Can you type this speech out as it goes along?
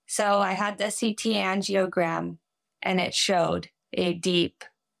So I had the CT angiogram and it showed a deep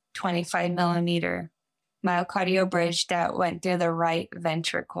 25 millimeter myocardial bridge that went through the right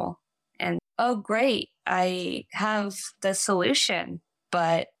ventricle. And oh, great, I have the solution.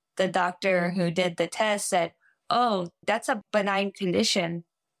 But the doctor who did the test said, oh, that's a benign condition.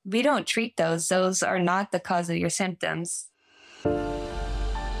 We don't treat those. Those are not the cause of your symptoms.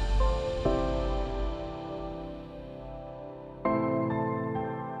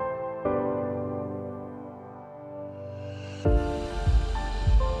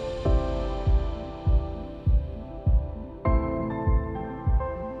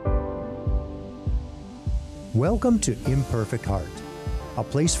 Welcome to Imperfect Heart, a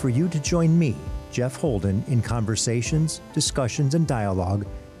place for you to join me, Jeff Holden, in conversations, discussions, and dialogue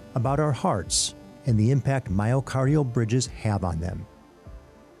about our hearts and the impact myocardial bridges have on them.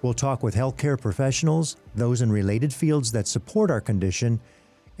 We'll talk with healthcare professionals, those in related fields that support our condition,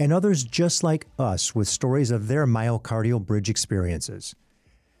 and others just like us with stories of their myocardial bridge experiences.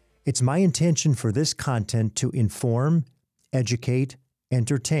 It's my intention for this content to inform, educate,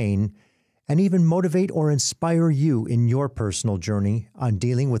 entertain, and even motivate or inspire you in your personal journey on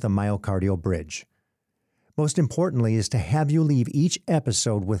dealing with a myocardial bridge. Most importantly is to have you leave each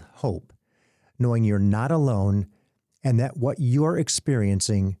episode with hope, knowing you're not alone and that what you're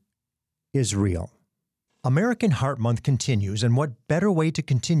experiencing is real. American Heart Month continues, and what better way to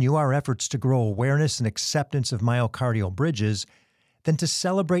continue our efforts to grow awareness and acceptance of myocardial bridges than to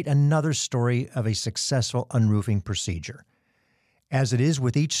celebrate another story of a successful unroofing procedure. As it is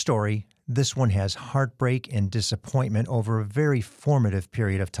with each story, this one has heartbreak and disappointment over a very formative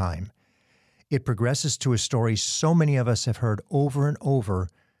period of time. It progresses to a story so many of us have heard over and over,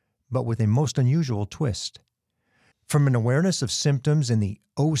 but with a most unusual twist. From an awareness of symptoms and the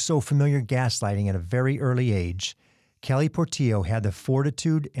oh-so-familiar gaslighting at a very early age, Kelly Portillo had the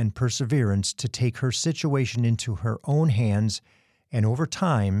fortitude and perseverance to take her situation into her own hands, and over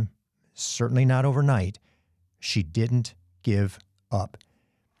time, certainly not overnight, she didn't give up.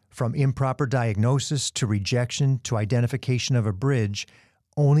 From improper diagnosis to rejection to identification of a bridge,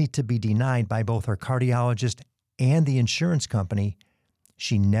 only to be denied by both her cardiologist and the insurance company,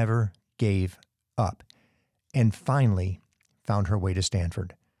 she never gave up and finally found her way to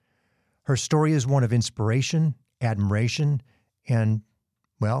Stanford. Her story is one of inspiration, admiration, and,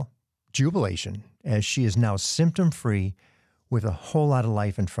 well, jubilation, as she is now symptom-free with a whole lot of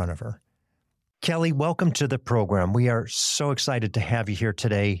life in front of her. Kelly, welcome to the program. We are so excited to have you here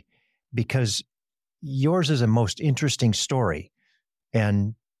today because yours is a most interesting story.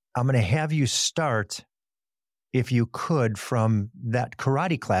 And I'm going to have you start, if you could, from that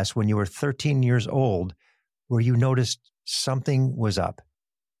karate class when you were 13 years old, where you noticed something was up.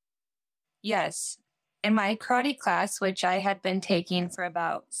 Yes. In my karate class, which I had been taking for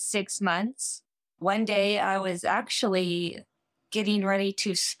about 6 months, one day I was actually getting ready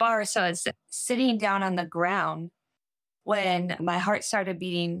to spar. So I was sitting down on the ground when my heart started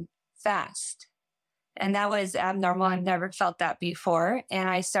beating fast. And that was abnormal. I've never felt that before. And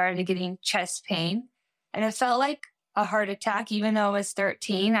I started getting chest pain. And it felt like a heart attack. Even though I was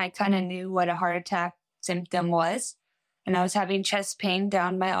 13, I kind of knew what a heart attack symptom was. And I was having chest pain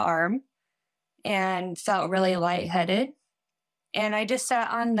down my arm and felt really lightheaded. And I just sat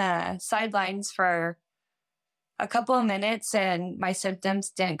on the sidelines for a couple of minutes and my symptoms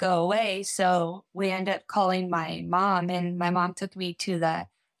didn't go away. So we ended up calling my mom, and my mom took me to the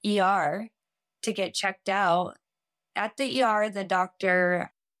ER to get checked out. At the ER, the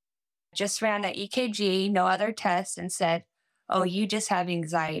doctor just ran an EKG, no other tests, and said, oh, you just have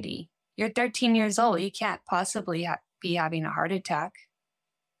anxiety. You're 13 years old. You can't possibly be having a heart attack.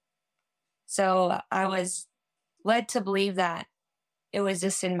 So I was led to believe that it was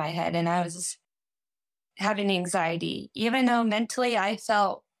just in my head and I was just having anxiety, even though mentally I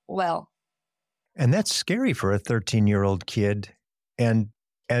felt well. And that's scary for a 13-year-old kid. And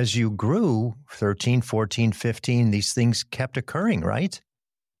as you grew, 13, 14, 15, these things kept occurring, right?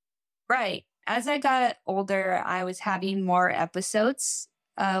 Right. As I got older, I was having more episodes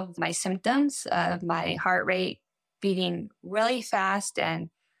of my symptoms, of my heart rate beating really fast, and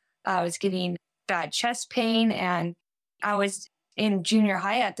I was getting bad chest pain. And I was in junior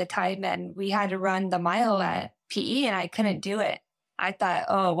high at the time, and we had to run the mile at PE, and I couldn't do it. I thought,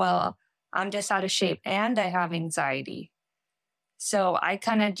 oh, well, I'm just out of shape and I have anxiety. So I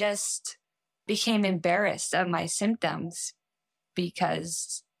kind of just became embarrassed of my symptoms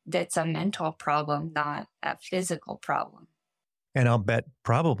because that's a mental problem, not a physical problem. And I'll bet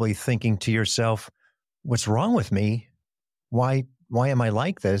probably thinking to yourself, what's wrong with me? Why am I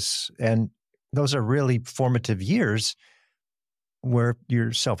like this? And those are really formative years. where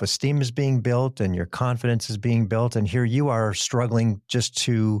your self-esteem is being built and your confidence is being built. And here you are struggling just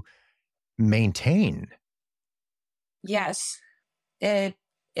to maintain. Yes, it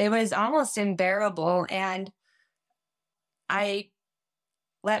it was almost unbearable, and I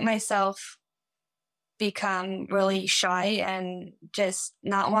let myself become really shy and just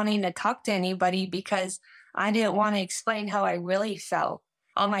not wanting to talk to anybody because I didn't want to explain how I really felt.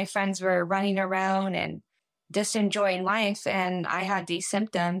 All my friends were running around and just enjoying life, and I had these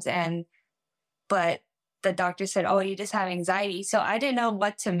symptoms, and but the doctor said, "Oh, you just have anxiety." So I didn't know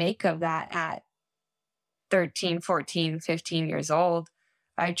what to make of that at 13, 14, 15 years old.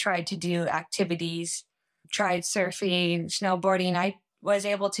 I tried to do activities, tried surfing, snowboarding. I was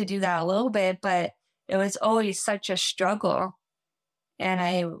able to do that a little bit, but it was always such a struggle. And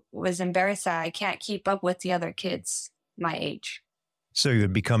I was embarrassed that I can't keep up with the other kids my age. So you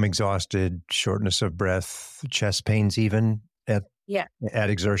would become exhausted, shortness of breath, chest pains even at, Yeah. at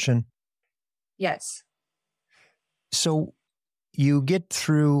exertion. Yes. So you get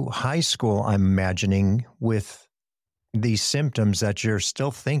through high school, I'm imagining, with these symptoms that you're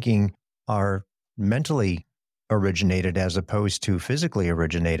still thinking are mentally originated as opposed to physically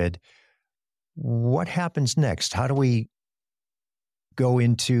originated. What happens next? How do we go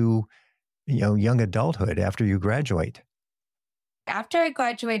into, young adulthood after you graduate? After I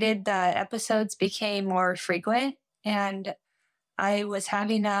graduated, the episodes became more frequent, and I was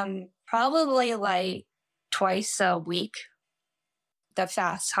having them probably like twice a week, the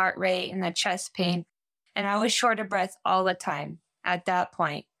fast heart rate and the chest pain. And I was short of breath all the time at that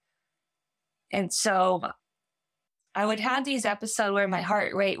point. And so I would have these episodes where my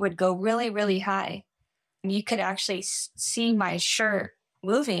heart rate would go really, really high. You could actually see my shirt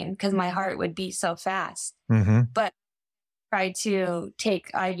moving because my heart would beat so fast. Mm-hmm. But I tried to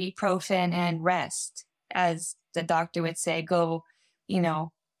take ibuprofen and rest, as the doctor would say, go,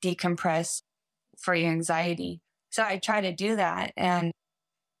 decompress for your anxiety. So I tried to do that, and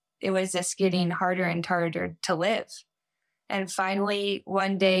it was just getting harder and harder to live. And finally,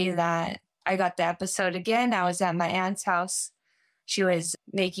 one day that I got the episode again, I was at my aunt's house. She was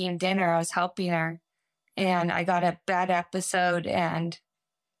making dinner. I was helping her. And I got a bad episode, and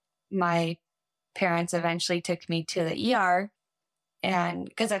my parents eventually took me to the ER, and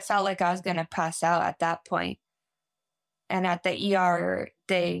because I felt like I was going to pass out at that point. And at the ER,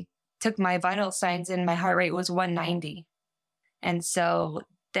 they took my vital signs and my heart rate was 190. And so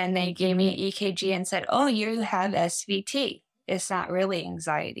then they gave me an EKG and said, "Oh, you have SVT. It's not really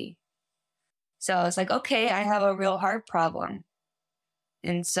anxiety." So I was like, okay, I have a real heart problem.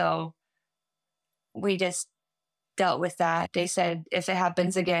 And so we just dealt with that. They said, if it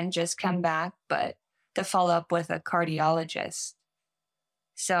happens again, just come back, but to follow up with a cardiologist.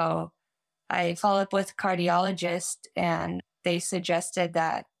 So I followed up with a cardiologist, and they suggested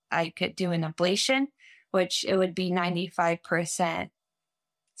that I could do an ablation, which it would be 95%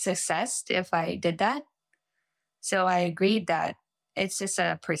 success if I did that. So I agreed that it's just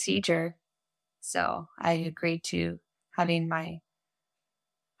a procedure. So I agreed to having my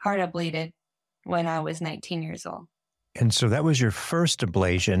heart ablated when I was 19 years old. And so that was your first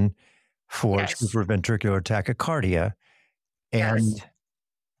ablation for Yes. supraventricular tachycardia. Yes. And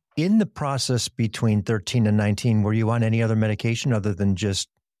in the process between 13 and 19, were you on any other medication other than just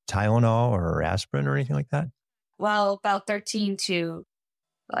Tylenol or aspirin or anything like that? Well, about 13 to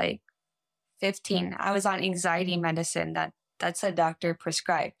like 15, I was on anxiety medicine that's a doctor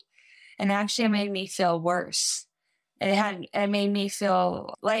prescribed. And actually it made me feel worse. It made me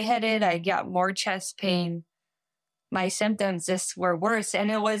feel lightheaded. I got more chest pain. My symptoms just were worse,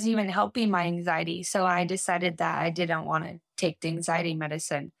 and it was even helping my anxiety. So I decided that I didn't want to take the anxiety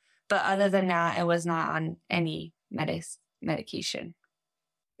medicine. But other than that, I was not on any medication.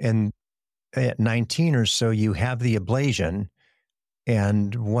 And at 19 or so, you have the ablation.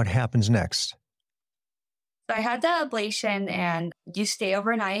 And what happens next? So I had the ablation, and you stay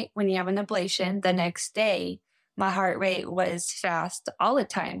overnight when you have an ablation. The next day, my heart rate was fast all the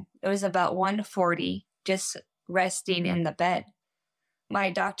time. It was about 140, just resting in the bed.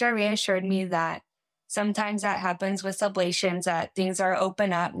 My doctor reassured me that sometimes that happens with ablations, that things are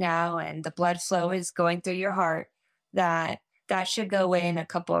open up now and the blood flow is going through your heart, that should go away in a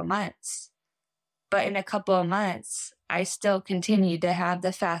couple of months. But in a couple of months, I still continued to have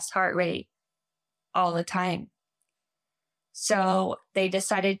the fast heart rate all the time. So they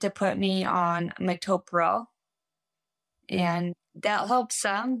decided to put me on metoprolol, and that helped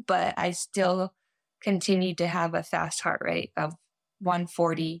some, but I still continued to have a fast heart rate of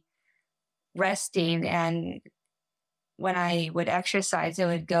 140 resting. And when I would exercise, it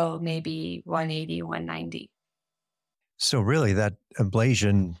would go maybe 180, 190. So really that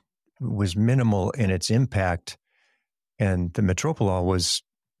ablation was minimal in its impact, and the metoprolol was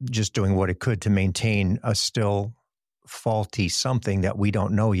just doing what it could to maintain a still faulty something that we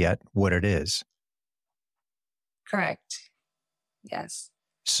don't know yet what it is. Correct. Yes.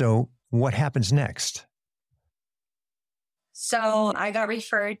 So what happens next? So I got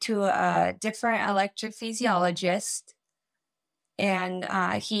referred to a different electrophysiologist, and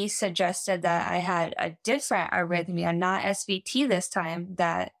he suggested that I had a different arrhythmia, not SVT this time,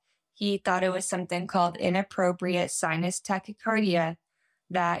 that he thought it was something called inappropriate sinus tachycardia,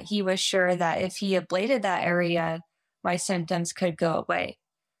 that he was sure that if he ablated that area, my symptoms could go away.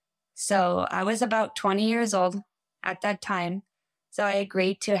 So I was about 20 years old at that time. So I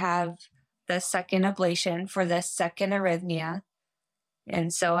agreed to have the second ablation for the second arrhythmia.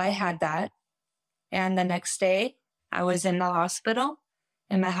 And so I had that. And the next day, I was in the hospital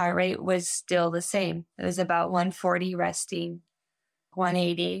and my heart rate was still the same. It was about 140 resting,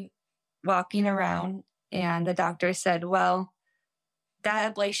 180 walking around. And the doctor said, well,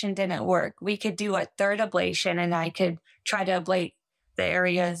 that ablation didn't work. We could do a third ablation and I could try to ablate the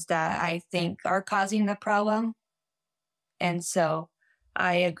areas that I think are causing the problem. And so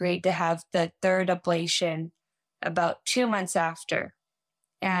I agreed to have the third ablation about 2 months after.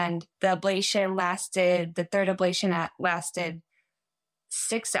 And the third ablation lasted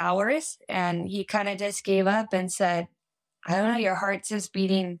 6 hours. And he kind of just gave up and said, I don't know, your heart's just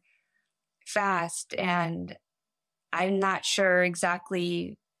beating fast. And I'm not sure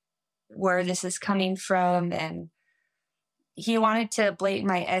exactly where this is coming from. And he wanted to ablate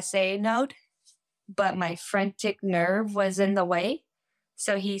my SA node, but my phrenic nerve was in the way.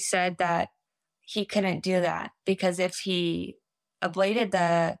 So he said that he couldn't do that because if he ablated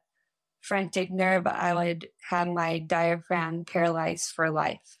the phrenic nerve, I would have my diaphragm paralyzed for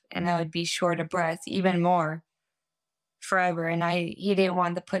life and I would be short of breath even more forever. And he didn't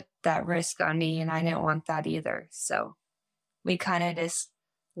want to put that risk on me and I didn't want that either. So we kind of just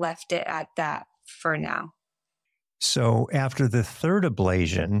left it at that for now. So after the third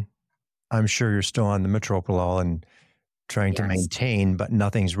ablation, I'm sure you're still on the metoprolol and trying to maintain, but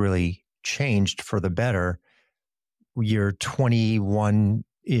nothing's really changed for the better. You're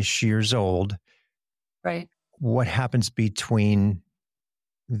 21-ish years old. Right. What happens between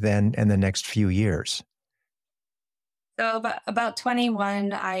then and the next few years? So about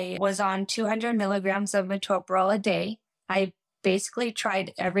 21, I was on 200 milligrams of metoprolol a day. I basically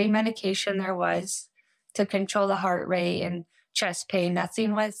tried every medication there was to control the heart rate and chest pain.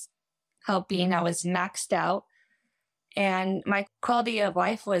 Nothing was helping. I was maxed out. And my quality of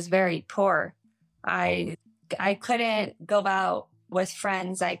life was very poor. I couldn't go out with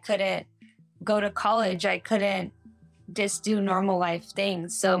friends. I couldn't go to college. I couldn't just do normal life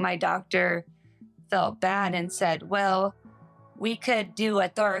things. So my doctor felt bad and said, well, we could do a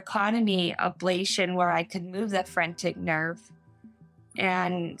thoracotomy ablation where I could move the phrenic nerve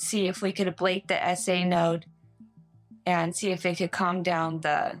and see if we could ablate the SA node and see if it could calm down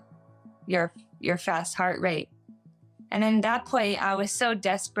your fast heart rate. And in that point, I was so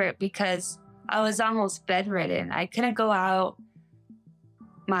desperate because I was almost bedridden. I couldn't go out.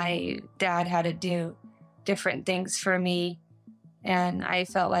 My dad had to do different things for me. And I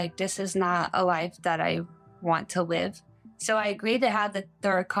felt like this is not a life that I want to live. So I agreed to have the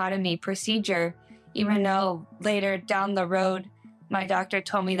thoracotomy procedure, even though later down the road, my doctor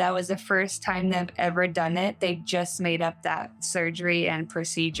told me that was the first time they've ever done it. They just made up that surgery and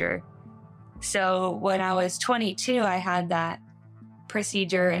procedure. So when I was 22, I had that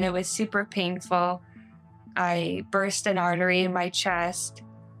procedure and it was super painful. I burst an artery in my chest.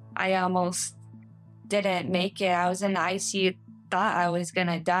 I almost didn't make it. I was in the ICU, thought I was going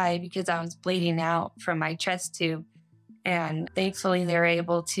to die because I was bleeding out from my chest tube. And thankfully, they were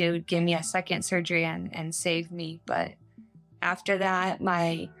able to give me a second surgery and save me. But after that,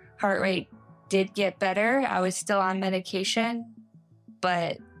 my heart rate did get better. I was still on medication,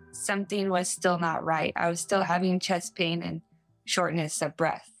 but something was still not right. I was still having chest pain and shortness of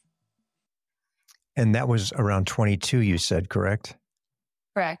breath. And that was around 22, you said, correct?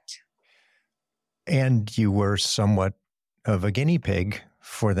 Correct. And you were somewhat of a guinea pig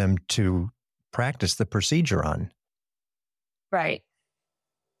for them to practice the procedure on. Right.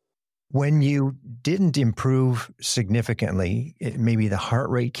 When you didn't improve significantly, maybe the heart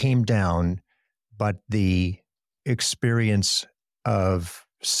rate came down, but the experience of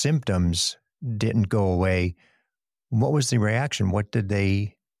symptoms didn't go away. What was the reaction? What did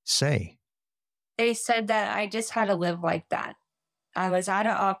they say? They said that I just had to live like that. I was out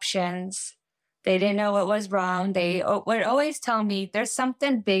of options. They didn't know what was wrong. They would always tell me there's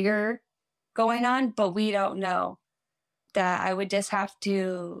something bigger going on, but we don't know. that I would just have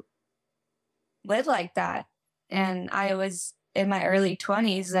to live like that. And I was in my early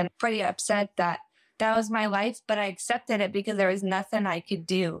 20s and pretty upset that that was my life, but I accepted it because there was nothing I could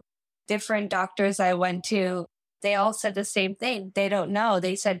do. Different doctors I went to, they all said the same thing. They don't know.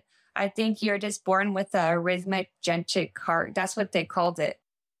 They said, I think you're just born with a arrhythmogenic heart. That's what they called it.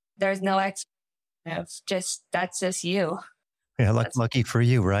 There's no explanation of just, that's just you. Yeah, That's lucky for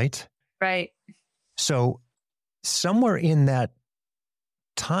you, right? right. So somewhere in that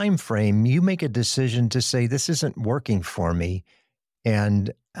time frame, you make a decision to say, this isn't working for me,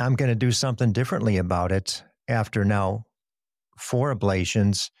 and I'm going to do something differently about it after now 4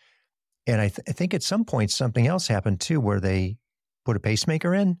 ablations. And I think at some point something else happened too, where they put a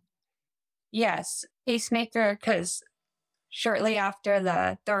pacemaker in. Yes. Pacemaker, because shortly after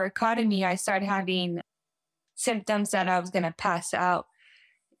the thoracotomy, I started having symptoms that I was going to pass out.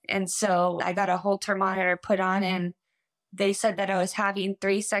 And so I got a Holter monitor put on, and they said that I was having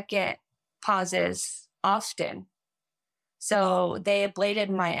 3-second pauses often. So they ablated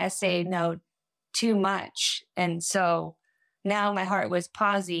my SA node too much. And so now my heart was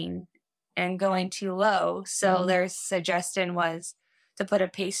pausing and going too low. So their suggestion was to put a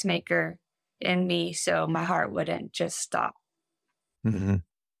pacemaker in me so my heart wouldn't just stop. Mm-hmm.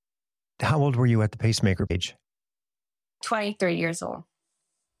 How old were you at the pacemaker age? 23 years old.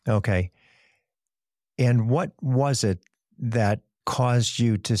 Okay. And what was it that caused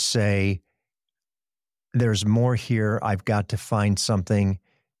you to say, there's more here, I've got to find something?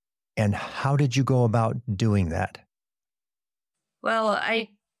 And how did you go about doing that? Well,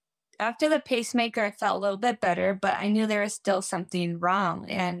 after the pacemaker, I felt a little bit better, but I knew there was still something wrong.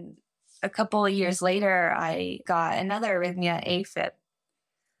 And a couple of years later, I got another arrhythmia, AFib.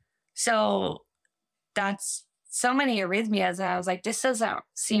 So that's so many arrhythmias. And I was like, this doesn't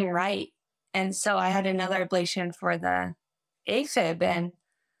seem right. And so I had another ablation for the AFib. And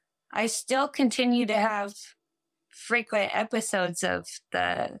I still continue to have frequent episodes of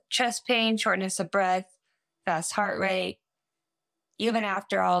the chest pain, shortness of breath, fast heart rate, even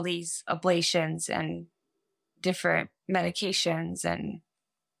after all these ablations and different medications and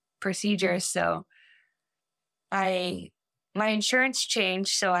procedures. So my insurance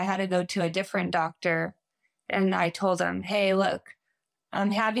changed. So I had to go to a different doctor, and I told him, hey, look,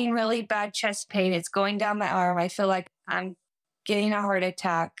 I'm having really bad chest pain. It's going down my arm. I feel like I'm getting a heart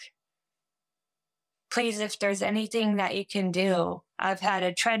attack. Please, if there's anything that you can do. I've had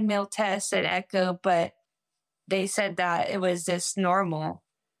a treadmill test, an echo, but they said that it was just normal.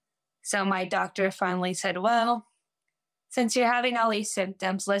 So my doctor finally said, well, since you're having all these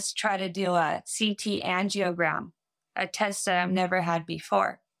symptoms, let's try to do a CT angiogram, a test that I've never had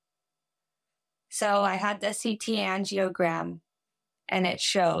before. So I had the CT angiogram, and it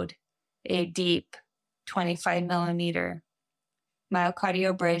showed a deep 25 millimeter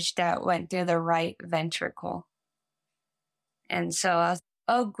myocardial bridge that went through the right ventricle. And so I was,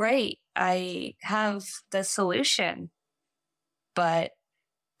 oh, great, I have the solution. But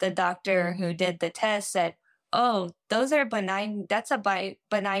the doctor who did the test said, oh, those are benign. That's a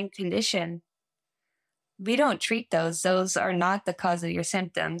benign condition. We don't treat those. Those are not the cause of your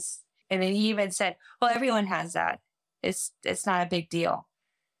symptoms. And then he even said, well, everyone has that. It's not a big deal.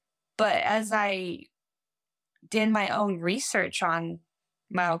 But as I did my own research on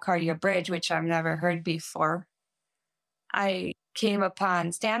myocardial bridge, which I've never heard before, I came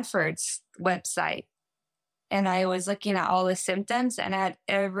upon Stanford's website, and I was looking at all the symptoms, and I had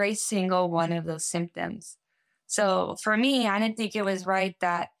every single one of those symptoms. So for me, I didn't think it was right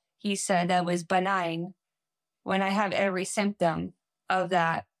that he said that was benign when I have every symptom of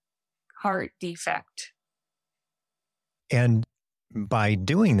that heart defect. And by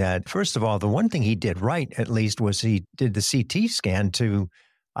doing that, first of all, the one thing he did right, at least, was he did the CT scan to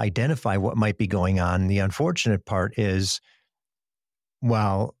identify what might be going on. The unfortunate part is,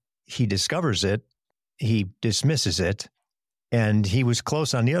 while he discovers it, he dismisses it. And he was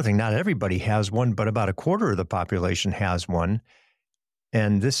close on the other thing. Not everybody has one, but about a quarter of the population has one.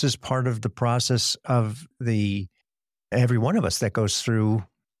 And this is part of the process of every one of us that goes through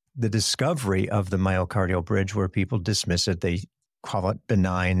the discovery of the myocardial bridge, where people dismiss it. They call it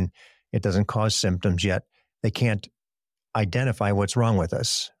benign. It doesn't cause symptoms yet. They can't identify what's wrong with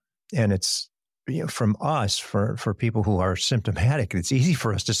us. And it's, from us, for people who are symptomatic, it's easy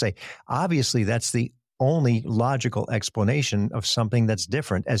for us to say, obviously, that's the only logical explanation of something that's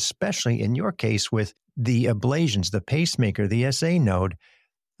different, especially in your case with the ablations, the pacemaker, the SA node.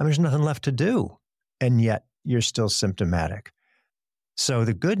 I mean, there's nothing left to do, and yet you're still symptomatic. So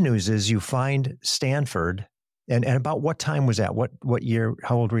the good news is you find Stanford, and about what time was that? What year?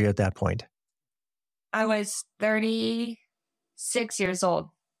 How old were you at that point? I was 30, 6 years old.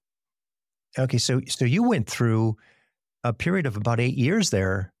 Okay, so you went through a period of about 8 years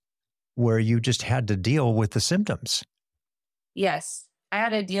there where you just had to deal with the symptoms. Yes, I had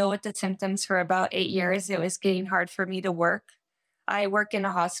to deal with the symptoms for about 8 years. It was getting hard for me to work. I work in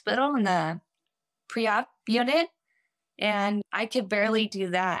a hospital in the pre-op unit, and I could barely do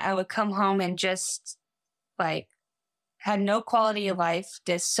that. I would come home and just like had no quality of life,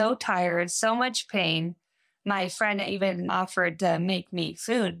 just so tired, so much pain. My friend even offered to make me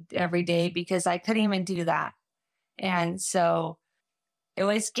food every day because I couldn't even do that. And so it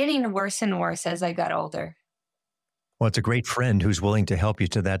was getting worse and worse as I got older. Well, it's a great friend who's willing to help you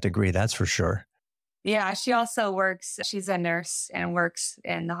to that degree, that's for sure. Yeah, she also works, she's a nurse and works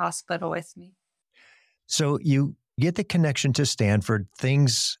in the hospital with me. So you get the connection to Stanford.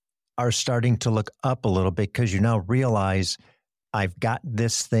 Things are starting to look up a little bit because you now realize I've got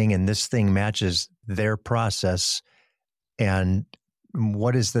this thing and this thing matches their process. And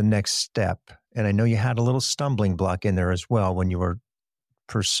what is the next step? And I know you had a little stumbling block in there as well when you were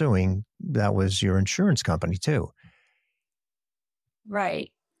pursuing, that was your insurance company too.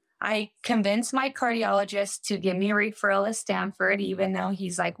 Right. I convinced my cardiologist to give me a referral to Stanford, even though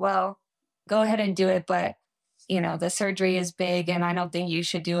he's like, well, go ahead and do it. But, the surgery is big and I don't think you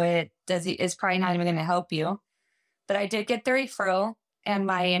should do it. It's probably not even going to help you. But I did get the referral and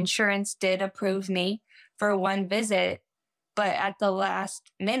my insurance did approve me for one visit. But at the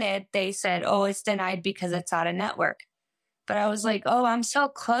last minute, they said, oh, it's denied because it's out of network. But I was like, oh, I'm so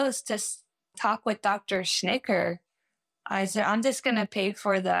close to talk with Dr. Schnicker. I said, I'm just going to pay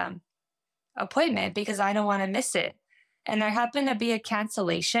for the appointment because I don't want to miss it. And there happened to be a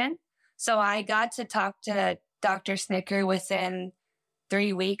cancellation. So I got to talk to Dr. Schnicker within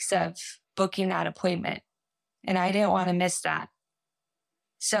 3 weeks of booking that appointment. And I didn't want to miss that.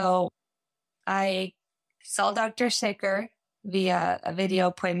 So I saw Dr. Schnicker via a video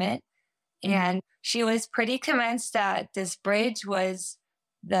appointment. And she was pretty convinced that this bridge was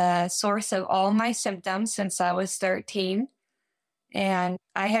the source of all my symptoms since I was 13. And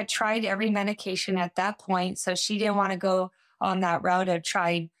I had tried every medication at that point. So she didn't want to go on that route of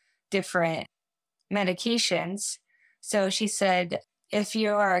trying different medications. So she said, if you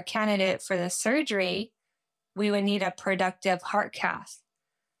are a candidate for the surgery, we would need a productive heart cath.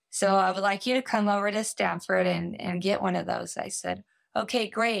 So I would like you to come over to Stanford and get one of those. I said, okay,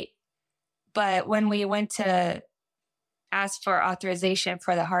 great. But when we went to ask for authorization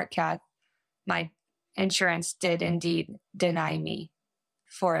for the heart cath, my insurance did indeed deny me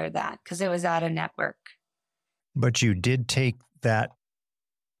for that because it was out of network. But you did take that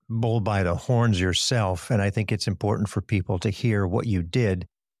bull by the horns yourself. And I think it's important for people to hear what you did.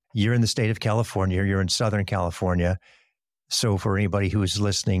 You're in the state of California, you're in Southern California. So for anybody who is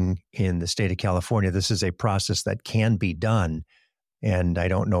listening in the state of California, this is a process that can be done. And I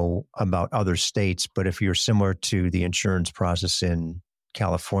don't know about other states, but if you're similar to the insurance process in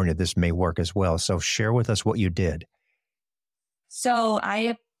California, this may work as well. So share with us what you did. So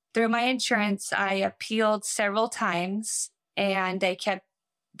through my insurance, I appealed several times and they kept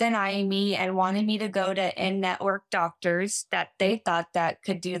denying me and wanted me to go to in-network doctors that they thought that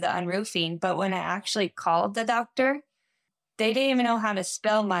could do the unroofing. But when I actually called the doctor, they didn't even know how to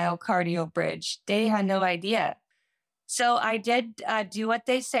spell myocardial bridge. They had no idea. So I did do what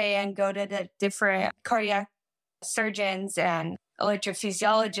they say and go to the different cardiac surgeons and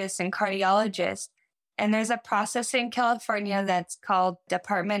electrophysiologists and cardiologists. And there's a process in California that's called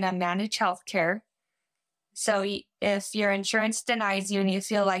Department of Managed Healthcare. So if your insurance denies you and you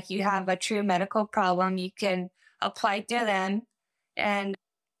feel like you have a true medical problem, you can apply to them. And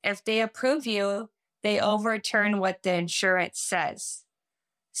if they approve you, they overturn what the insurance says.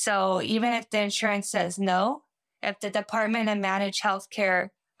 So even if the insurance says no, if the Department of Managed Healthcare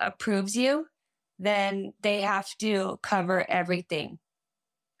approves you, then they have to cover everything.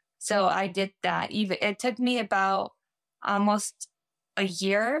 So I did that. It took me about almost a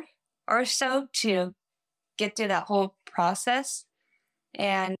year or so to get through that whole process.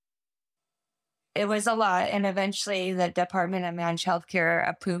 And it was a lot. And eventually the Department of Managed Healthcare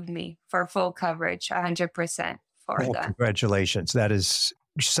approved me for full coverage, 100% for Well, that. congratulations. That is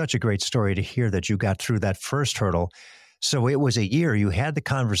such a great story to hear that you got through that first hurdle. So it was a year. You had the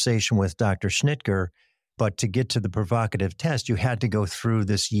conversation with Dr. Schnittger, but to get to the provocative test, you had to go through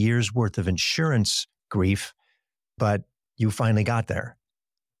this year's worth of insurance grief, but you finally got there.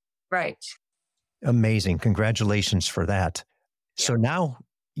 Right. Amazing. Congratulations for that. Yeah. So now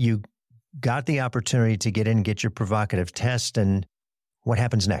you got the opportunity to get in and get your provocative test. And what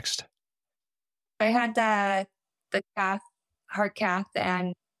happens next? I had the heart cath,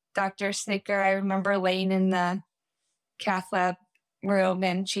 and Dr. Snicker, I remember laying in the cath lab room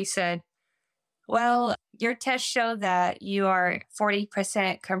and she said, well, your tests show that you are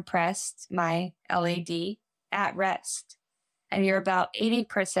 40% compressed, my LAD, at rest. And you're about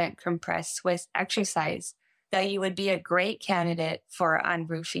 80% compressed with exercise, that you would be a great candidate for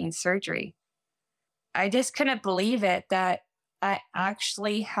unroofing surgery. I just couldn't believe it that I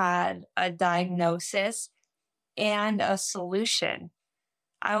actually had a diagnosis and a solution.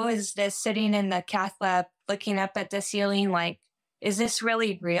 I was just sitting in the cath lab looking up at the ceiling like, is this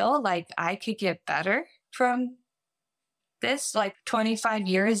really real? Like I could get better from this? Like 25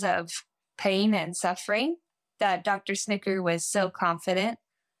 years of pain and suffering that Dr. Snicker was so confident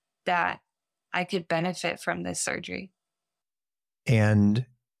that I could benefit from this surgery. And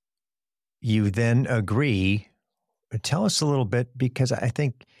you then agree. Tell us a little bit, because I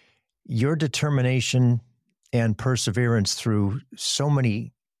think your determination and perseverance through so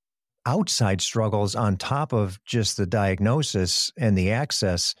many outside struggles on top of just the diagnosis and the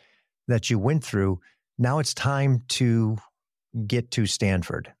access that you went through, now it's time to get to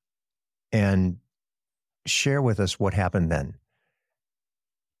Stanford and share with us what happened then.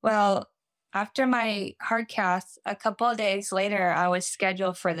 Well, after my heart cath, a couple of days later, I was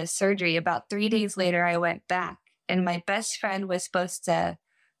scheduled for the surgery. About 3 days later, I went back, and my best friend was supposed to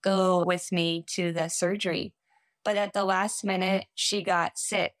go with me to the surgery. But at the last minute, she got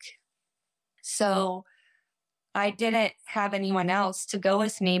sick. So I didn't have anyone else to go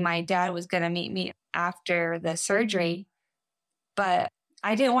with me. My dad was going to meet me after the surgery, but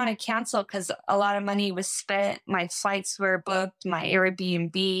I didn't want to cancel because a lot of money was spent. My flights were booked, my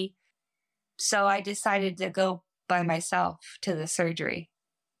Airbnb. So I decided to go by myself to the surgery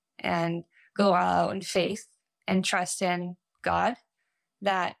and go out in faith and trust in God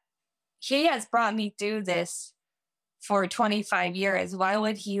that He has brought me through this for 25 years. Why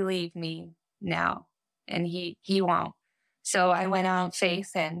would He leave me now? And he won't. So I went out in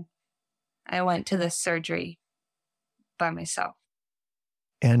faith and I went to the surgery by myself.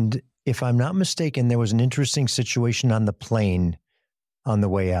 And if I'm not mistaken, there was an interesting situation on the plane on the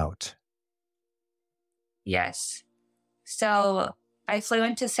way out. Yes. So I flew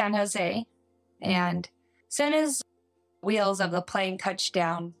into San Jose, and as soon as wheels of the plane touched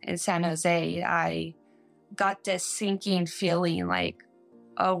down in San Jose, I got this sinking feeling like,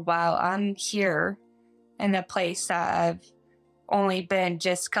 oh, wow, I'm here in a place that I've only been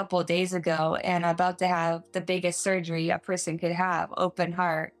just a couple of days ago, and I'm about to have the biggest surgery a person could have, open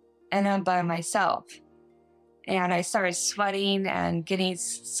heart, and I'm by myself. And I started sweating and getting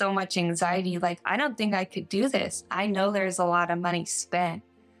so much anxiety. Like, I don't think I could do this. I know there's a lot of money spent,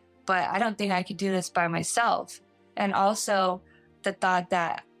 but I don't think I could do this by myself. And also the thought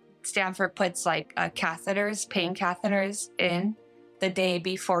that Stanford puts like catheters, pain catheters in the day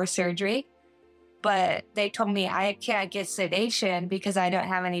before surgery. But they told me I can't get sedation because I don't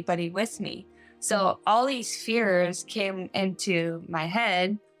have anybody with me. So all these fears came into my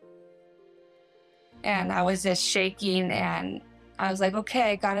head, and I was just shaking, and I was like,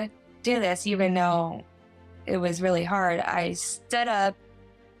 okay, I gotta do this, even though it was really hard. I stood up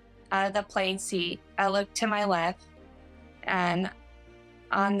out of the plane seat. I looked to my left, and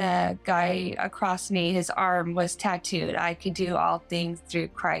on the guy across me, his arm was tattooed. I could do all things through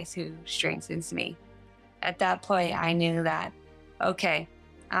Christ who strengthens me. At that point, I knew that, okay,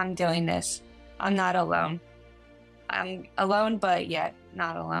 I'm doing this. I'm not alone. I'm alone, but yet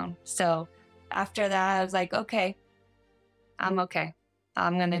not alone. So after that, I was like, okay, I'm okay.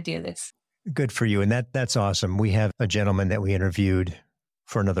 I'm going to do this. Good for you. And that's awesome. We have a gentleman that we interviewed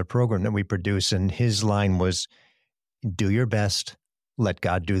for another program that we produce, and his line was, do your best, let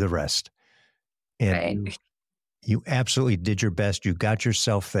God do the rest. And Right. you absolutely did your best. You got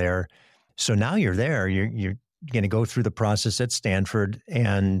yourself there. So now you're there. You're going to go through the process at Stanford,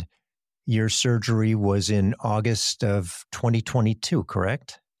 and your surgery was in August of 2022,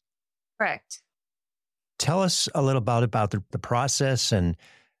 correct? Correct. Tell us a little about the process and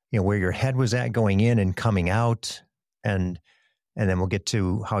where your head was at going in and coming out, and then we'll get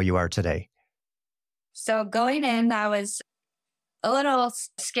to how you are today. So going in, I was a little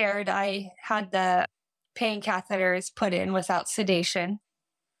scared. I had the pain catheters put in without sedation.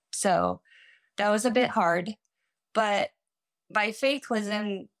 So that was a bit hard, but my faith was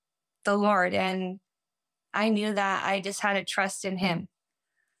in the Lord, and I knew that I just had to trust in Him.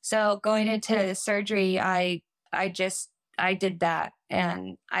 So going into the surgery, I did that,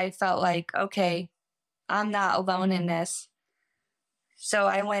 and I felt like, okay, I'm not alone in this. So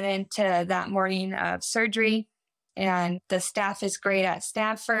I went into that morning of surgery, and the staff is great at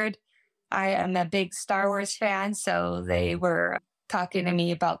Stanford. I am a big Star Wars fan, so they were talking to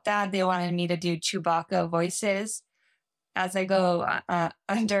me about that. They wanted me to do Chewbacca voices. as I go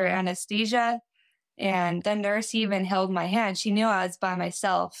under anesthesia. And the nurse even held my hand. She knew I was by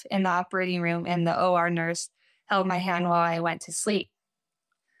myself in the operating room, and the OR nurse held my hand while I went to sleep.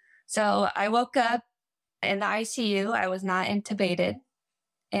 So I woke up in the ICU. I was not intubated.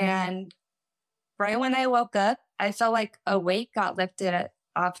 And right when I woke up, I felt like a weight got lifted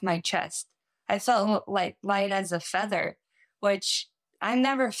off my chest. I felt like light as a feather, which I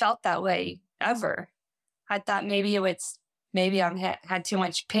never felt that way ever. I thought maybe I had too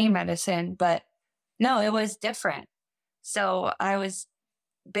much pain medicine, but no, it was different. So I was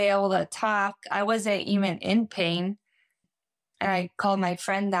be able to talk. I wasn't even in pain. And I called my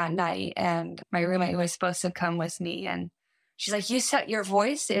friend that night, and my roommate was supposed to come with me. And she's like, your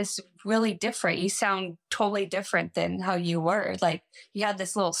voice is really different. You sound totally different than how you were. Like you had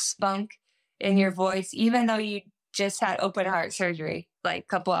this little spunk in your voice, even though you just had open heart surgery like a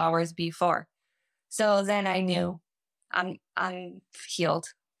couple hours before. So then I knew I'm healed.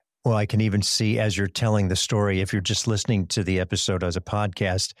 Well, I can even see as you're telling the story, if you're just listening to the episode as a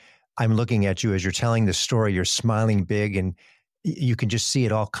podcast, I'm looking at you as you're telling the story, you're smiling big, and you can just see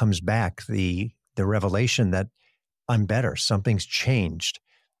it all comes back. The revelation that I'm better, something's changed.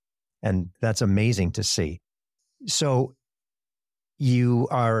 And that's amazing to see. So you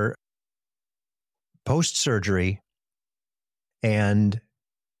are post-surgery, and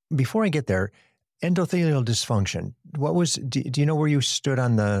before I get there, endothelial dysfunction. Do you know where you stood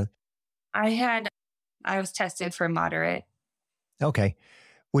on the... I was tested for moderate. Okay.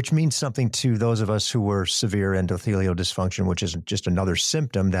 Which means something to those of us who were severe endothelial dysfunction, which is just another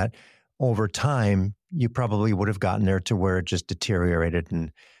symptom that over time, you probably would have gotten there to where it just deteriorated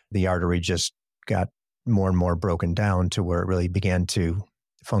and the artery just got more and more broken down to where it really began to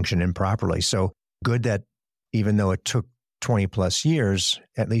function improperly. So good that even though it took 20 plus years,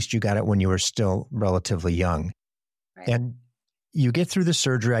 at least you got it when you were still relatively young. Right. And you get through the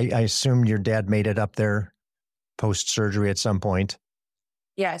surgery. I assume your dad made it up there post-surgery at some point.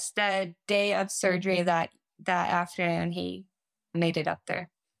 Yes, the day of surgery that afternoon, he made it up there.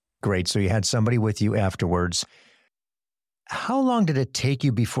 Great. So you had somebody with you afterwards. How long did it take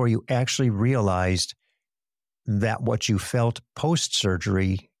you before you actually realized that what you felt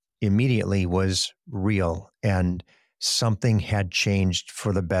post-surgery immediately was real and something had changed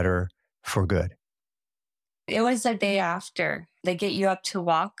for the better, for good? It was the day after. They get you up to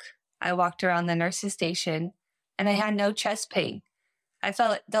walk. I walked around the nurse's station and I had no chest pain. I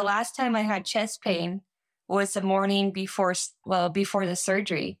felt the last time I had chest pain was the morning before the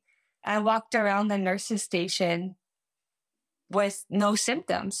surgery. I walked around the nurse's station with no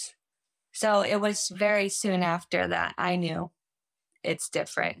symptoms. So it was very soon after that I knew it's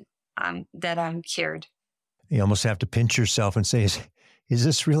different, that I'm cured. You almost have to pinch yourself and say, is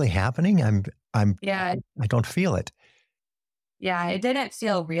this really happening? Yeah. I don't feel it. Yeah, it didn't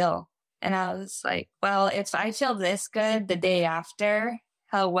feel real. And I was like, well, if I feel this good the day after,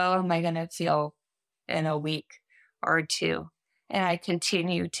 how well am I going to feel in a week or two? And I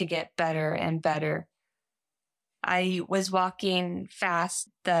continue to get better and better. I was walking fast.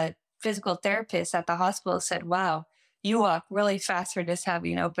 The physical therapist at the hospital said, wow, you walk really fast for just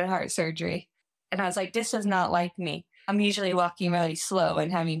having open heart surgery. And I was like, this is not like me. I'm usually walking really slow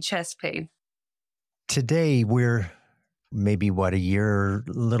and having chest pain. Today, we're maybe a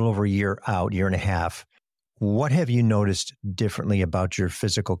little over a year out, year and a half. What have you noticed differently about your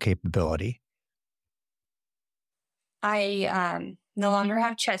physical capability? I no longer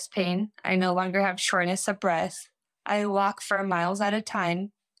have chest pain. I no longer have shortness of breath. I walk for miles at a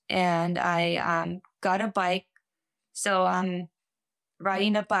time, and I got a bike. So I'm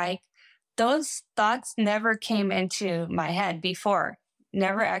riding a bike. Those thoughts never came into my head before.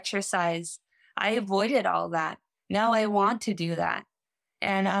 Never exercise. I avoided all that. Now I want to do that.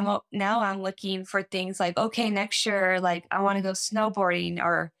 And I'm looking for things like, okay, next year, like I want to go snowboarding,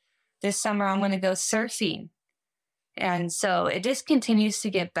 or this summer I'm going to go surfing. And so it just continues to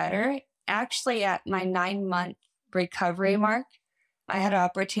get better. Actually, at my 9-month recovery mark, I had an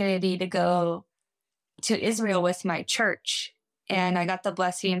opportunity to go to Israel with my church. And I got the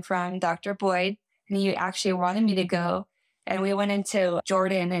blessing from Dr. Boyd, and he actually wanted me to go. And we went into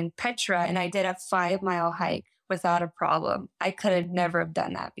Jordan and Petra, and I did a 5-mile hike without a problem. I could have never have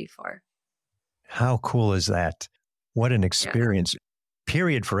done that before. How cool is that? What an experience. Yeah.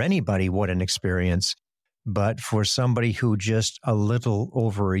 Period, for anybody, what an experience. But for somebody who just a little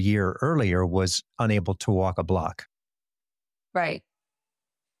over a year earlier was unable to walk a block. Right.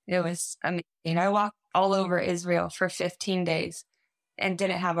 It was amazing. I walked all over Israel for 15 days and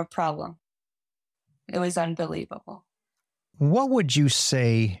didn't have a problem. It was unbelievable. What would you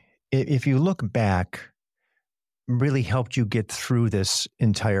say, if you look back really helped you get through this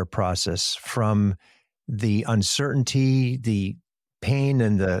entire process from the uncertainty, the pain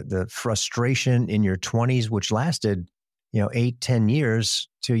and the frustration in your 20s, which lasted, 8, 10 years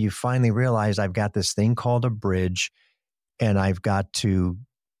till you finally realized I've got this thing called a bridge and I've got to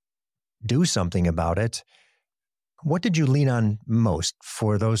do something about it. What did you lean on most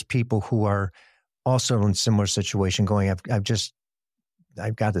for those people who are also in similar situation going,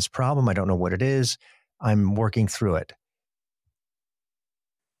 I've got this problem. I don't know what it is. I'm working through it.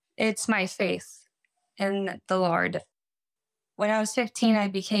 It's my faith in the Lord. When I was 15, I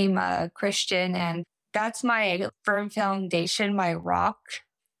became a Christian, and that's my firm foundation, my rock.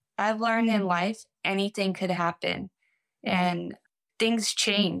 I've learned in life anything could happen and things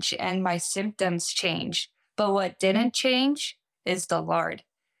change and my symptoms change. But what didn't change is the Lord.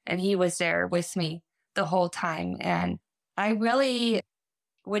 And He was there with me the whole time. And I really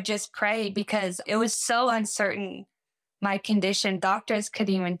would just pray because it was so uncertain. My condition, doctors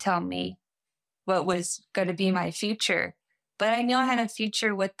couldn't even tell me what was going to be my future. But I knew I had a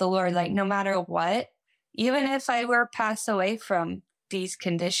future with the Lord, like no matter what, even if I were pass away from these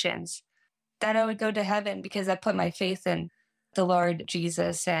conditions, that I would go to heaven because I put my faith in the Lord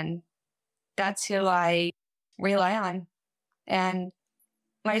Jesus. And that's who I rely on. And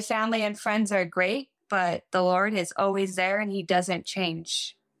my family and friends are great, but the Lord is always there and He doesn't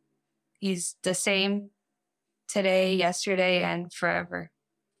change. He's the same today, yesterday, and forever.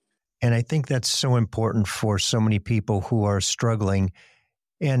 And I think that's so important for so many people who are struggling.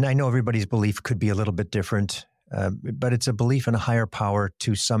 And I know everybody's belief could be a little bit different, but it's a belief in a higher power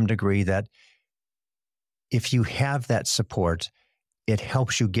to some degree that if you have that support, it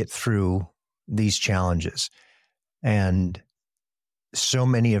helps you get through these challenges. And so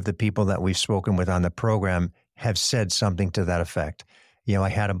many of the people that we've spoken with on the program have said something to that effect. I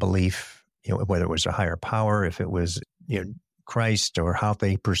had a belief, whether it was a higher power, if it was, Christ or how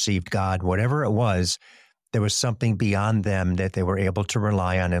they perceived God, whatever it was, there was something beyond them that they were able to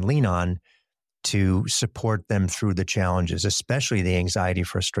rely on and lean on to support them through the challenges, especially the anxiety,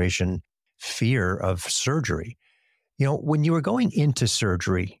 frustration, fear of surgery. When you were going into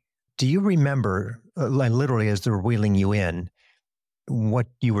surgery, do you remember, literally as they were wheeling you in, what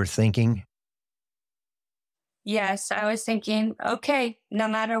you were thinking? Yes, I was thinking, okay, no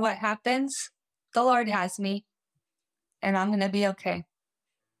matter what happens, the Lord has me and I'm going to be okay.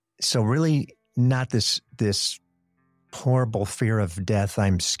 So really not this horrible fear of death.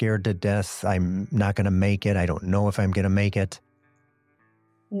 I'm scared to death. I'm not going to make it. I don't know if I'm going to make it.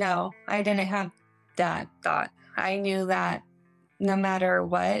 No, I didn't have that thought. I knew that no matter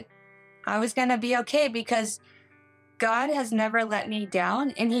what, I was going to be okay because God has never let me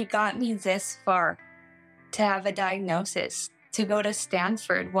down and He got me this far to have a diagnosis, to go to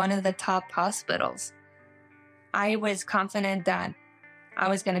Stanford, one of the top hospitals. I was confident that I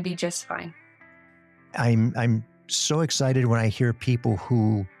was going to be just fine. I'm so excited when I hear people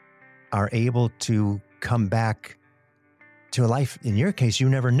who are able to come back to a life, in your case, you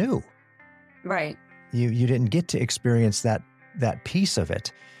never knew. Right. You didn't get to experience that piece of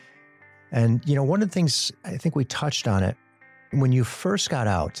it. And, one of the things, I think we touched on it, when you first got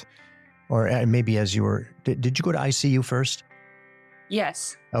out, or maybe as you were, did you go to ICU first?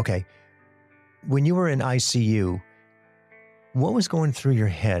 Yes. Okay. When you were in ICU, what was going through your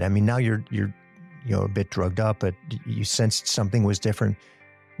head? I mean, now you're a bit drugged up, but you sensed something was different.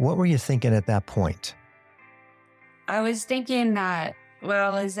 What were you thinking at that point? I was thinking that,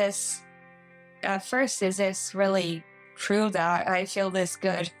 well, is this really true that I feel this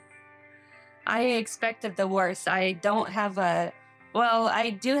good? I expected the worst. I do have a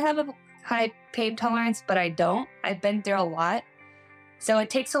high pain tolerance, but I don't. I've been through a lot. So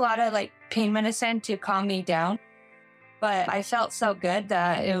it takes a lot of pain medicine to calm me down. But I felt so good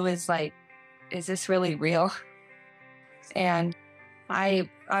that it was like, is this really real? And I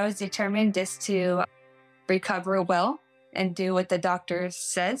was determined just to recover well and do what the doctor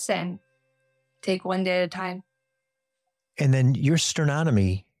says and take one day at a time. And then your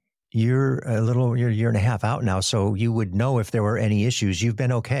sternotomy, you're a year and a half out now, so you would know if there were any issues. You've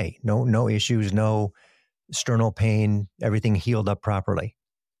been okay. No issues, no sternal pain, everything healed up properly.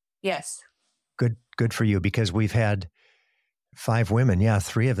 Yes. Good for you, because we've had 5 women. Yeah,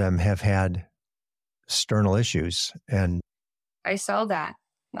 3 of them have had sternal issues. And I saw that.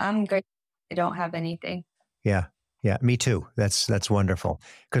 I'm great. I don't have anything. Yeah, me too. That's wonderful,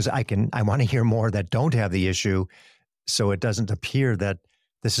 because I want to hear more that don't have the issue, so it doesn't appear that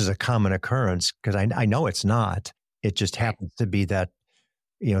this is a common occurrence, because I know it's not. It just happens to be that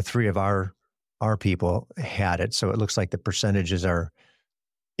 3 of our people had it, so it looks like the percentages are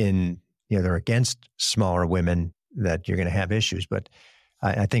they're against smaller women that you're going to have issues. But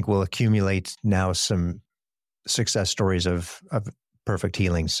I think we'll accumulate now some success stories of perfect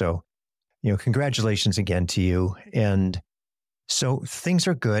healing. So, congratulations again to you. And so things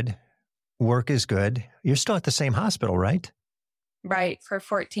are good. Work is good. You're still at the same hospital, right? Right. For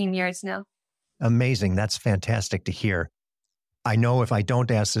 14 years now. Amazing. That's fantastic to hear. I know if I don't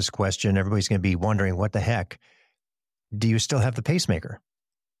ask this question, everybody's going to be wondering, what the heck? Do you still have the pacemaker?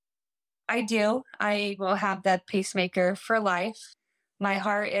 I do. I will have that pacemaker for life. My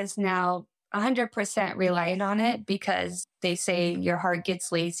heart is now 100% reliant on it because they say your heart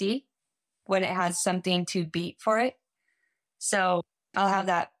gets lazy when it has something to beat for it. So I'll have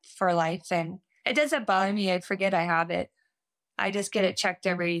that for life. And it doesn't bother me. I forget I have it. I just get it checked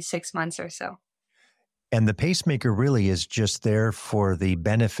every 6 months or so. And the pacemaker really is just there for the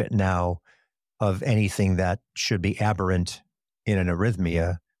benefit now of anything that should be aberrant in an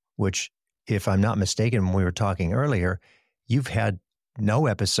arrhythmia, which, if I'm not mistaken, when we were talking earlier, you've had no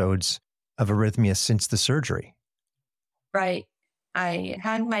episodes of arrhythmia since the surgery. Right. I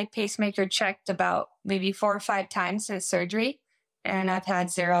had my pacemaker checked about maybe 4 or 5 times since surgery, and I've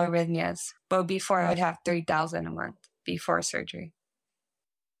had 0 arrhythmias. But before, I would have 3,000 a month before surgery.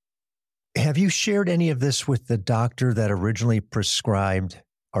 Have you shared any of this with the doctor that originally prescribed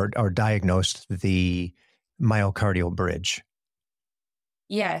or diagnosed the myocardial bridge?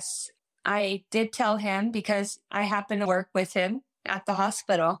 Yes, I did tell him because I happen to work with him at the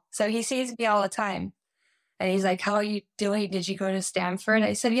hospital. So he sees me all the time. And he's like, "How are you doing? Did you go to Stanford?"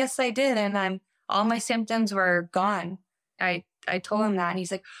 I said, "Yes, I did." And all my symptoms were gone. I told him that. And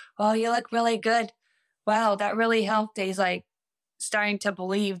he's like, "Oh, you look really good. Wow, that really helped." He's like starting to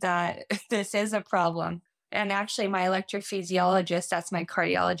believe that this is a problem. And actually, my electrophysiologist, that's my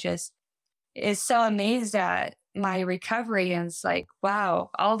cardiologist, is so amazed at my recovery and it's like,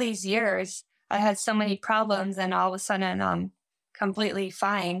 wow, all these years I had so many problems and all of a sudden I'm completely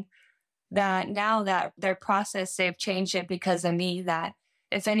fine. That now that their process, they've changed it because of me, that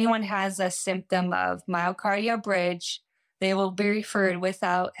if anyone has a symptom of myocardial bridge, they will be referred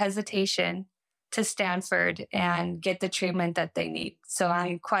without hesitation to Stanford and get the treatment that they need. So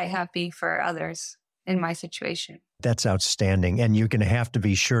I'm quite happy for others in my situation. That's outstanding. And you're going to have to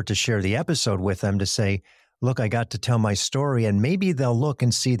be sure to share the episode with them to say, look, I got to tell my story. And maybe they'll look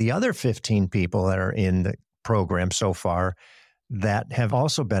and see the other 15 people that are in the program so far that have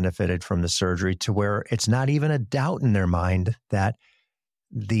also benefited from the surgery, to where it's not even a doubt in their mind that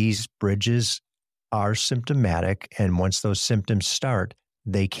these bridges are symptomatic. And once those symptoms start,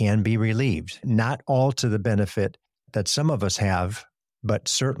 they can be relieved. Not all to the benefit that some of us have, but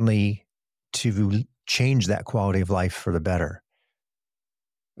certainly to change that quality of life for the better.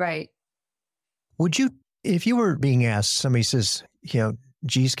 Right. Would you, if you were being asked, somebody says,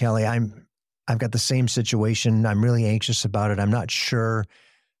 geez, Kelly, I've got the same situation. I'm really anxious about it. I'm not sure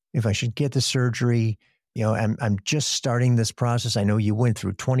if I should get the surgery. I'm just starting this process. I know you went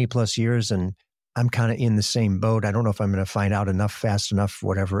through 20 plus years and I'm kind of in the same boat. I don't know if I'm going to find out enough fast enough,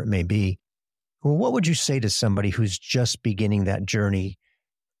 whatever it may be. Well, what would you say to somebody who's just beginning that journey,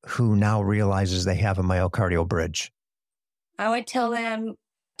 who now realizes they have a myocardial bridge? I would tell them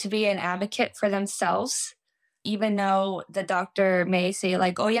to be an advocate for themselves, even though the doctor may say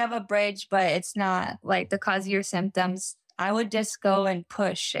like, "Oh, you have a bridge, but it's not like the cause of your symptoms." I would just go and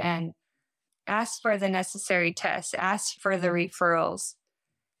push and ask for the necessary tests, ask for the referrals,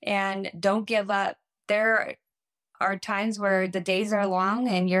 and don't give up. There are times where the days are long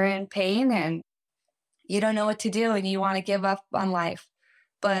and you're in pain and you don't know what to do and you want to give up on life,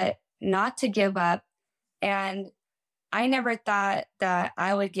 but not to give up. And I never thought that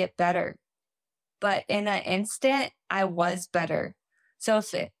I would get better, but in an instant, I was better. So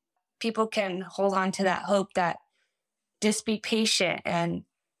if people can hold on to that hope, that just be patient and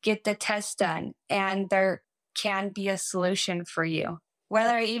get the test done, and there can be a solution for you,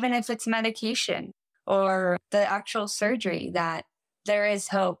 whether even if it's medication or the actual surgery, that there is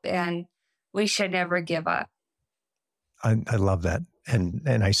hope and we should never give up. I love that. And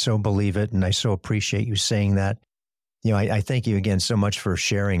I so believe it. And I so appreciate you saying that. I thank you again so much for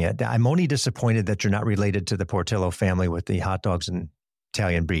sharing it. I'm only disappointed that you're not related to the Portillo family with the hot dogs and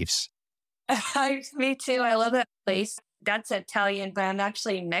Italian beefs. Me too. I love that place. That's Italian, but I'm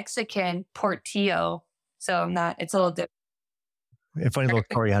actually Mexican, Portillo. So I'm not, it's a little different. A funny little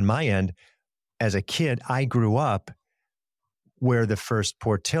story on my end. As a kid, I grew up where the first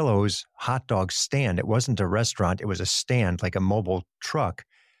Portillo's hot dog stand. It wasn't a restaurant. It was a stand, like a mobile truck.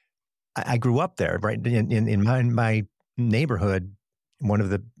 I grew up there, right? In my neighborhood, one of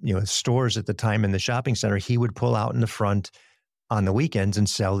the stores at the time in the shopping center, he would pull out in the front on the weekends and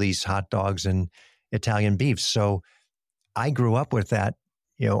sell these hot dogs and Italian beef. So I grew up with that,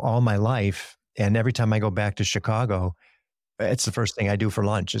 all my life. And every time I go back to Chicago, it's the first thing I do for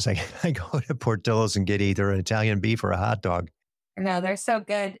lunch is I go to Portillo's and get either an Italian beef or a hot dog. No, they're so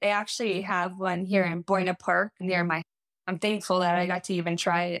good. They actually have one here in Buena Park near my. I'm thankful that I got to even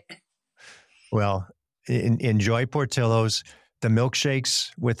try it. Well, enjoy Portillo's. The milkshakes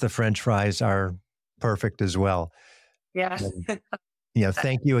with the French fries are perfect as well. Yeah.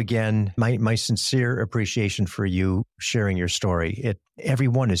 Thank you again. My sincere appreciation for you sharing your story.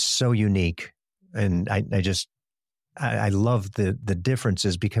 Everyone is so unique, and I love the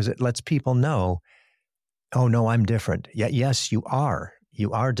differences because it lets people know, oh no, I'm different. Yeah, yes, you are.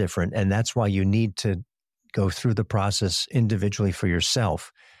 You are different, and that's why you need to go through the process individually for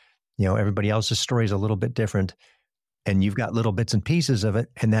yourself. Everybody else's story is a little bit different, and you've got little bits and pieces of it,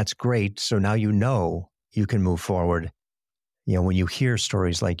 and that's great. So now you can move forward. When you hear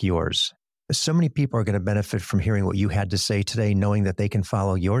stories like yours, so many people are going to benefit from hearing what you had to say today, knowing that they can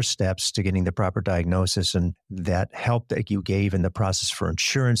follow your steps to getting the proper diagnosis, and that help that you gave in the process for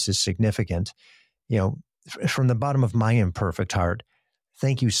insurance is significant. From the bottom of my imperfect heart,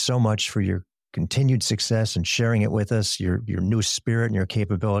 thank you so much for your continued success and sharing it with us, your new spirit and your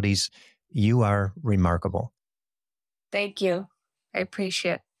capabilities. You are remarkable. Thank you. I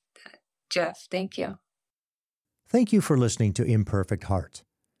appreciate that, Jeff. Thank you. Thank you for listening to Imperfect Heart.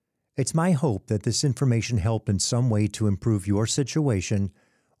 It's my hope that this information helped in some way to improve your situation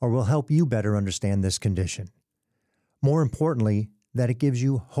or will help you better understand this condition. More importantly, that it gives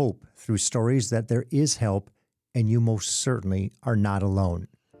you hope through stories that there is help and you most certainly are not alone.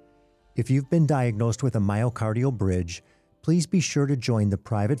 If you've been diagnosed with a myocardial bridge, please be sure to join the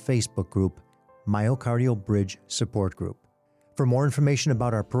private Facebook group, Myocardial Bridge Support Group. For more information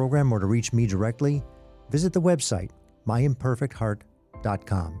about our program or to reach me directly, visit the website,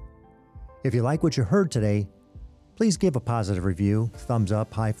 myimperfectheart.com. If you like what you heard today, please give a positive review, thumbs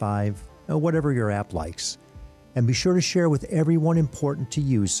up, high five, or whatever your app likes. And be sure to share with everyone important to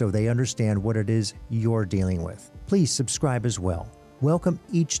you so they understand what it is you're dealing with. Please subscribe as well. Welcome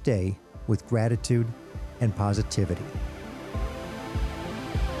each day with gratitude and positivity.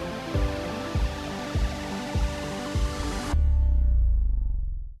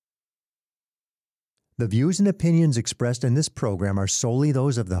 The views and opinions expressed in this program are solely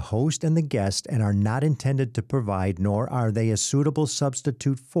those of the host and the guest and are not intended to provide, nor are they a suitable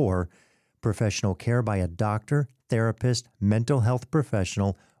substitute for, professional care by a doctor, therapist, mental health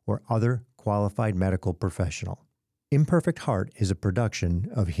professional, or other qualified medical professional. Imperfect Heart is a production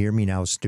of Hear Me Now Studios.